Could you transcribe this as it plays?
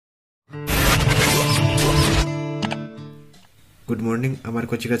Good morning আমার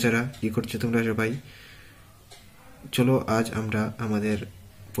কচিকাচারা, কি করছো তোমরা সবাই? চলো আজ আমরা আমাদের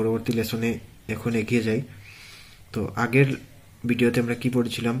পরবর্তী লেসনে এখন এগিয়ে যাই। তো আগের ভিডিওতে আমরা কি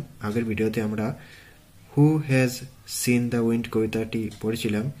পড়েছিলাম? আগের ভিডিওতে আমরা who has seen the wind কবিতাটি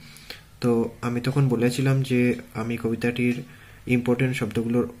পড়েছিলাম। তো আমি তখন বলেছিলাম যে আমি কবিতাটির ইম্পর্টেন্ট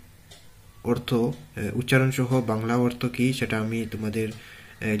শব্দগুলোর অর্থ উচ্চারণ সহ বাংলা অর্থ কি সেটা আমি তোমাদের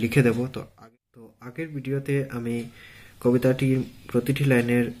লিখে দেব। তো আগের ভিডিওতে আমি কবিতাটির প্রতিটি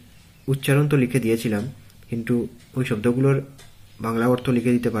লাইনের উচ্চারণ তো লিখে দিয়েছিলাম, কিন্তু ওই শব্দগুলোর বাংলা অর্থ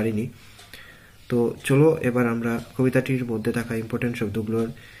লিখে দিতে পারিনি। তো চলো এবার আমরা কবিতাটির মধ্যে থাকা ইম্পর্টেন্ট শব্দগুলোর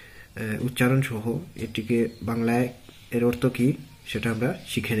উচ্চারণ সহ এটিকে বাংলায় এর অর্থ কি সেটা আমরা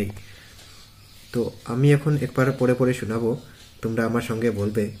শিখে নিই। তো আমি এখন একবার পড়ে পড়ে শোনাবো, তোমরা আমার সঙ্গে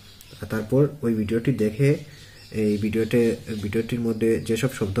বলবে। তারপর ওই ভিডিওটি দেখে এই ভিডিওটির মধ্যে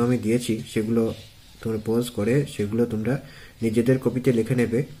যেসব শব্দ আমি দিয়েছি সেগুলো তোমরা পজ করে সেগুলো তোমরা নিজেদের কপিতে লিখে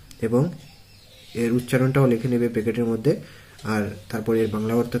নেবে এবং এর উচ্চারণটাও লিখে নেবে ব্র্যাকেটের মধ্যে, আর তারপরে এর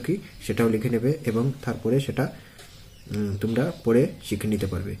বাংলা অর্থ কি সেটাও লিখে নেবে এবং তারপরে সেটা তোমরা পড়ে শিখে নিতে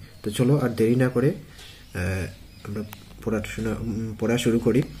পারবে। তো চলো আর দেরি না করে আমরা পড়া শুরু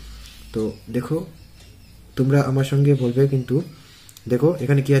করি। তো দেখো, তোমরা আমার সঙ্গে বলবে, কিন্তু দেখো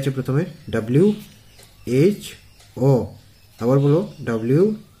এখানে কি আছে। প্রথমে WHO, আবার বলো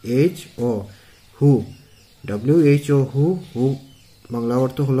WHO, হু। WHO, হু। হু বাংলা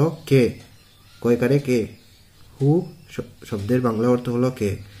অর্থ হলো কে, কয়কারে কে। হু শব্দের বাংলা অর্থ হলো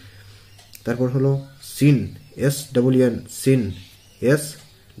কে। তারপর হলো scene, SEN, scene,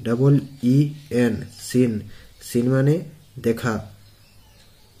 SEEN, scene. Scene মানে দেখা।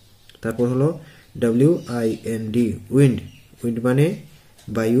 তারপর হলো WIND, উইন্ড। উইন্ড মানে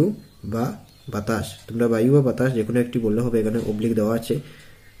বায়ু বা বাতাস। তোমরা বায়ু বা বাতাস যে কোনো একটি বললে হবে, এখানে অবলিক দেওয়া আছে।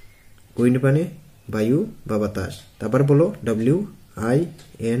 উইন্ড মানে বায়ু বা বাতাস। তারপর বলো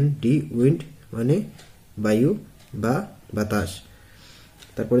WIND, উইন্ড মানে বায়ু বা বাতাস।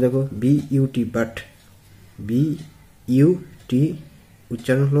 তারপরে দেখো BUT, বাট। BUT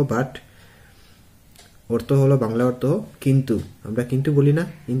উচ্চারণ হলো বাট, অর্থ হলো বাংলা অর্থ কিন্তু। আমরা কিন্তু বলি না,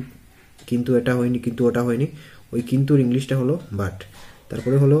 কিন্তু এটা হয়নি, কিন্তু ওটা হয়নি, ওই কিন্তুর ইংলিশটা হলো বাট।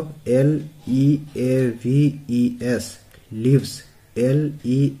 তারপরে হলো LEAVES, leaves.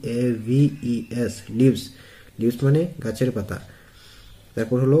 LEAVES, leaves. Leaves মানে গাছের পাতা।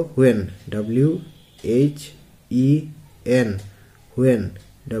 তারপর হলো when, WHEN, when.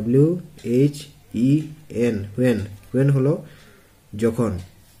 WHEN, when. When হলো যখন।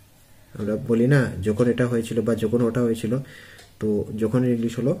 আমরা বলি না যখন এটা হয়েছিল বা যখন ওটা হয়েছিল, তো যখনের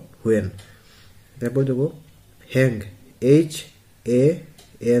ইংলিশ হলো হুয়েন। তারপর দেখো hang, HANG,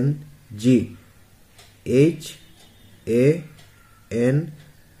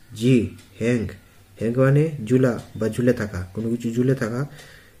 HANG, hang. Hang মানে ঝুলা বা ঝুলে থাকা, কোনো কিছু ঝুলে থাকা,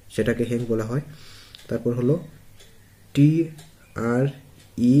 সেটাকে হ্যাং বলা হয়। তারপর হলো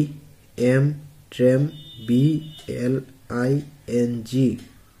TREM, ট্রেম, BLING,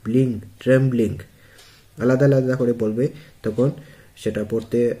 ব্লিঙ্ক, ট্রেমব্লিং। আলাদা আলাদা করে বলবে, তখন সেটা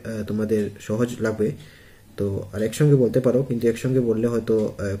পড়তে তোমাদের সহজ লাগবে। তো আর একসঙ্গে বলতে পারো, কিন্তু একসঙ্গে বললে হয়তো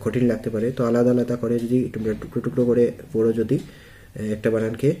কঠিন লাগতে পারে। তো আলাদা আলাদা করে যদি তোমরা টুকরো টুকরো করে পড়ো যদি একটা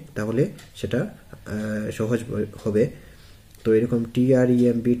বানানকে, তাহলে সেটা সহজ হবে। তো এরকম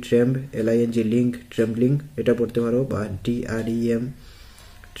TREMB, ট্রেম্ব, LING, লিঙ্ক, ট্রেমব্লিং, এটা পড়তে পারো। বা TREM,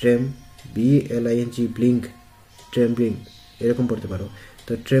 ট্রেম, BLING, ব্লিঙ্ক, ট্রেমব্লিং, এরকম পড়তে পারো।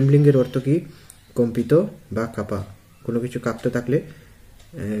 তো ট্রেমব্লিং এর অর্থ কি? কম্পিত বা কাঁপা। কোনো কিছু কাঁপতে থাকলে,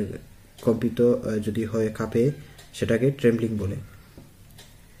 কম্পিত যদি হয়, কাঁপে, সেটাকে ট্রেমব্লিং বলে।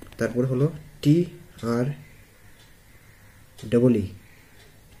 তারপর হলো TREE,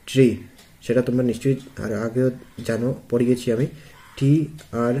 ট্রি। সেটা তোমরা নিশ্চয়ই আর আগেও জানো, পড়ে গেছি আমি। TREE,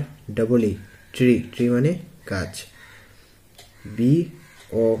 tree. ট্রি মানে গাছ।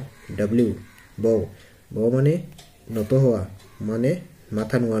 BOW, বউ। বউ মানে নত হওয়া, মানে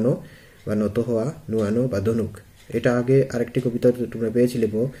মাথা নোয়ানো বা নত হওয়া, নোয়ানো বা ধনুক। এটা আগে আরেকটি কবিতা তোমরা পেয়েছিলে,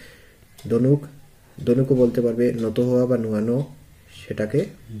 ধনুক। ধনুকও বলতে পারবে, নত হওয়া বা নোয়ানো, সেটাকে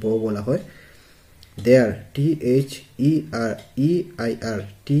বউ বলা হয়। দেয়ার, THEREIR,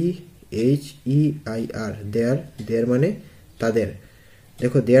 THEIR, দেয়ার। দেয়ার মানে তাদের।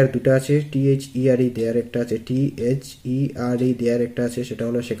 দেখো দেয়ার দুটো আছে, THERE দেয়ার একটা আছে, THERE দেয়ার একটা আছে, সেটা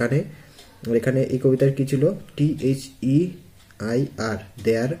হলো সেখানে। আর এখানে এই কবিতার কি ছিল? THEIR,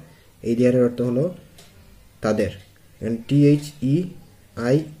 দেয়ার। এই দেয়ারের অর্থ হলো তাদের।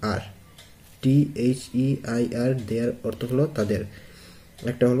 THEIR, THEIR, দেয়ার অর্থ হলো তাদের।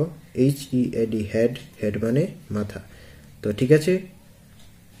 একটা হলো HEAD, হেড। হেড মানে মাথা। তো ঠিক আছে,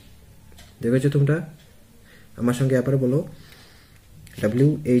 দেখেছো তোমরা? আমার সঙ্গে আবার বলো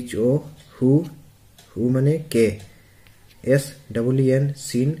WHO হু হু মানে কে, SEN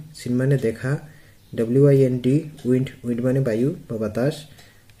সিন সিন মানে দেখা, WIND উইন্ড উইন্ড মানে বায়ু বা বাতাস,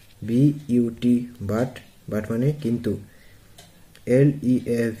 BUT বাট বাট মানে কিন্তু,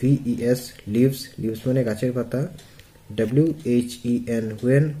 LEAVES লিভস লিভস মানে গাছের পাতা, WHEN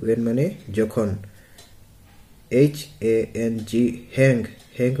when মানে যখন, HANG হ্যাং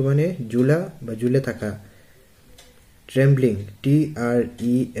হ্যাং মানে ঝুলা বা ঝুলে থাকা, ট্রেম্বলিং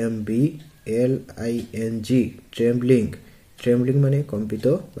TREMBLING ট্রেম্বলিং ট্রেম্বলিং মানে কম্পিত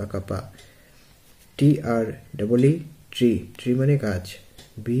বা কাঁপা, TREE ট্রি মানে গাছ,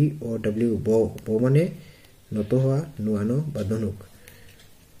 BOW বো মানে নত হওয়া, নুয়ানো বা ধনুক,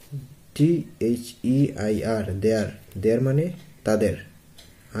 THEIR দেয়ার মানে তাদের,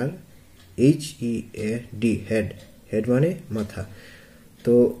 আর HEAD হেড হেড মানে মাথা।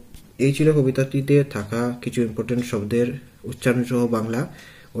 তো এই ছিল কবিতাটিতে থাকা কিছু ইম্পর্টেন্ট শব্দের উচ্চারণ সহ বাংলা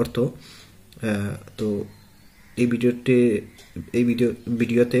অর্থ। তো এই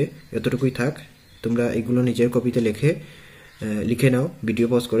ভিডিওতে এতটুকুই থাক। তোমরা এগুলো নিজের কপিতে লিখে নাও, ভিডিও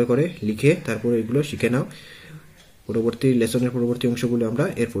পজ করে লিখে তারপর এগুলো শিখে নাও। পরবর্তী লেসনের পরবর্তী অংশগুলো আমরা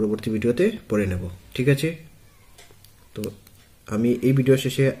এর পরবর্তী ভিডিওতে পড়ে নেব, ঠিক আছে? তো আমি এই ভিডিও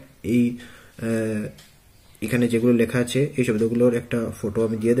শেষে এখানে যেগুলো লেখা আছে এই শব্দগুলোর একটা ফটো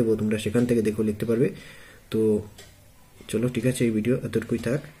আমি দিয়ে দেবো, তোমরা সেখান থেকে দেখো লিখতে পারবে। তো চলো, ঠিক আছে, এই ভিডিও এতটুকুই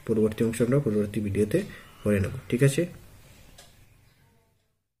থাক। পরবর্তী অংশ আমরা পরবর্তী ভিডিওতে পড়ে নেব, ঠিক আছে?